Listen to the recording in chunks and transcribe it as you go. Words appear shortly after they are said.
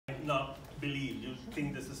not believe. You think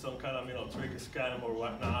this is some kind of trick, scam, or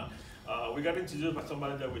whatnot. We got introduced by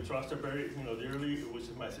somebody that we trusted very dearly, which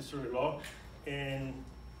is my sister-in-law, and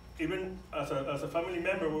even as a family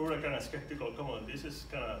member, we were kind of skeptical. Come on, this is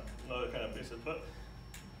kind of another kind of business. But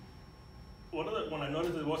when I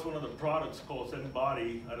noticed it was one of the products called Zen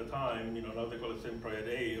Body at the time, now they call it Zen Project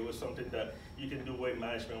A, it was something that you can do weight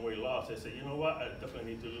management, weight loss. I said, you know what, I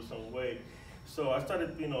definitely need to lose some weight. So I started,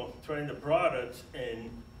 trying the products, and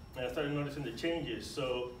I started noticing the changes.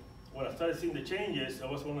 So when I started seeing the changes, that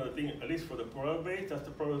was one of the things, at least for the product base, that's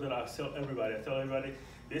the product that I tell everybody. I tell everybody,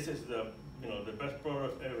 this is the best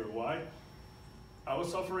product ever. Why? I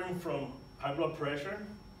was suffering from high blood pressure.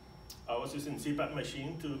 I was using CPAP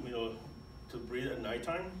machine to breathe at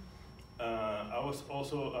nighttime. I was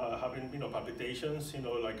also having palpitations.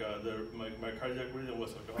 My cardiac rhythm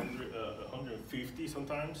was like 150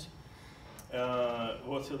 sometimes.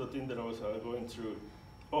 What's the other thing that I was going through?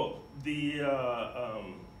 Oh,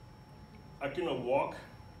 I cannot walk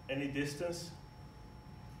any distance.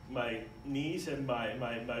 My knees and my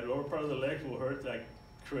lower part of the legs will hurt like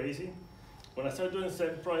crazy. When I started doing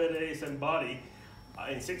Zen Project A, Zen Body,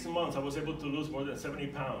 in 6 months I was able to lose more than 70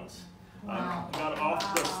 pounds. Wow. I got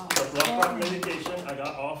off the blood clot medication. I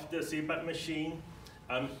got off the CPAP machine.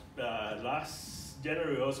 Last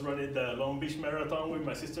January I was running the Long Beach Marathon with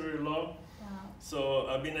my sister-in-law. Wow. So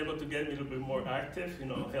I've been able to get a little bit more active,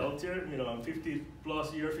 healthier. I'm 50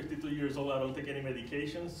 plus years, 52 years old. I don't take any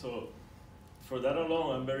medications. So for that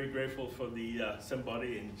alone, I'm very grateful for the Zen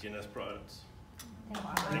Body and Jeunesse products.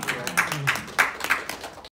 Wow. Thank you.